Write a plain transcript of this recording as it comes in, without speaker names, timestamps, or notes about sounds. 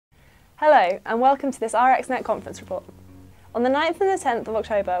Hello and welcome to this RxNet conference report. On the 9th and the 10th of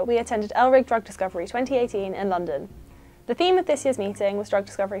October we attended ELRIG Drug Discovery 2018 in London. The theme of this year's meeting was drug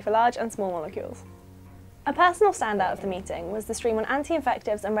discovery for large and small molecules. A personal standout of the meeting was the stream on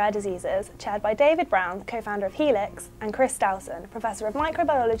anti-infectives and rare diseases chaired by David Brown, co-founder of Helix, and Chris Dowson, Professor of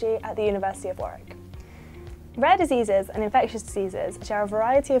Microbiology at the University of Warwick. Rare diseases and infectious diseases share a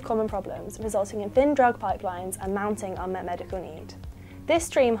variety of common problems, resulting in thin drug pipelines and mounting unmet medical need. This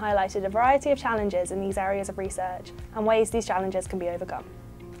stream highlighted a variety of challenges in these areas of research and ways these challenges can be overcome.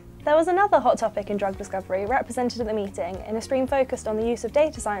 There was another hot topic in drug discovery represented at the meeting in a stream focused on the use of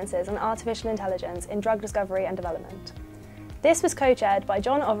data sciences and artificial intelligence in drug discovery and development. This was co-chaired by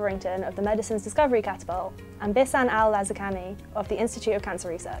John Overington of the Medicines Discovery Catapult and Bisan Al-Lazakani of the Institute of Cancer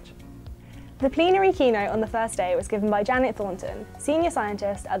Research. The plenary keynote on the first day was given by Janet Thornton, Senior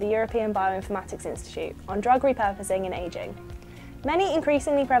Scientist at the European Bioinformatics Institute, on drug repurposing in ageing. Many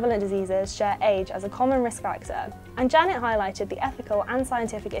increasingly prevalent diseases share age as a common risk factor, and Janet highlighted the ethical and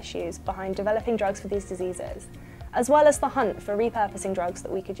scientific issues behind developing drugs for these diseases, as well as the hunt for repurposing drugs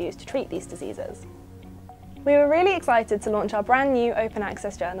that we could use to treat these diseases. We were really excited to launch our brand new open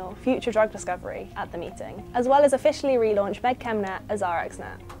access journal, Future Drug Discovery, at the meeting, as well as officially relaunch MedChemNet as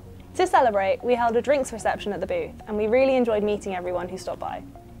RxNet. To celebrate, we held a drinks reception at the booth, and we really enjoyed meeting everyone who stopped by.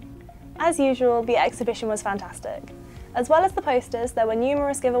 As usual, the exhibition was fantastic. As well as the posters, there were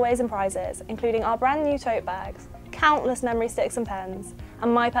numerous giveaways and prizes, including our brand new tote bags, countless memory sticks and pens,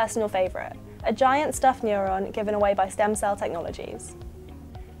 and my personal favourite, a giant stuffed neuron given away by Stem Cell Technologies.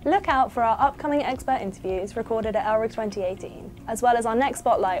 Look out for our upcoming expert interviews recorded at ELRIG 2018, as well as our next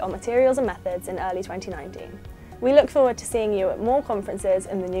spotlight on materials and methods in early 2019. We look forward to seeing you at more conferences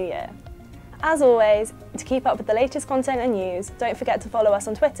in the new year. As always, to keep up with the latest content and news, don't forget to follow us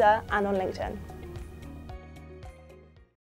on Twitter and on LinkedIn.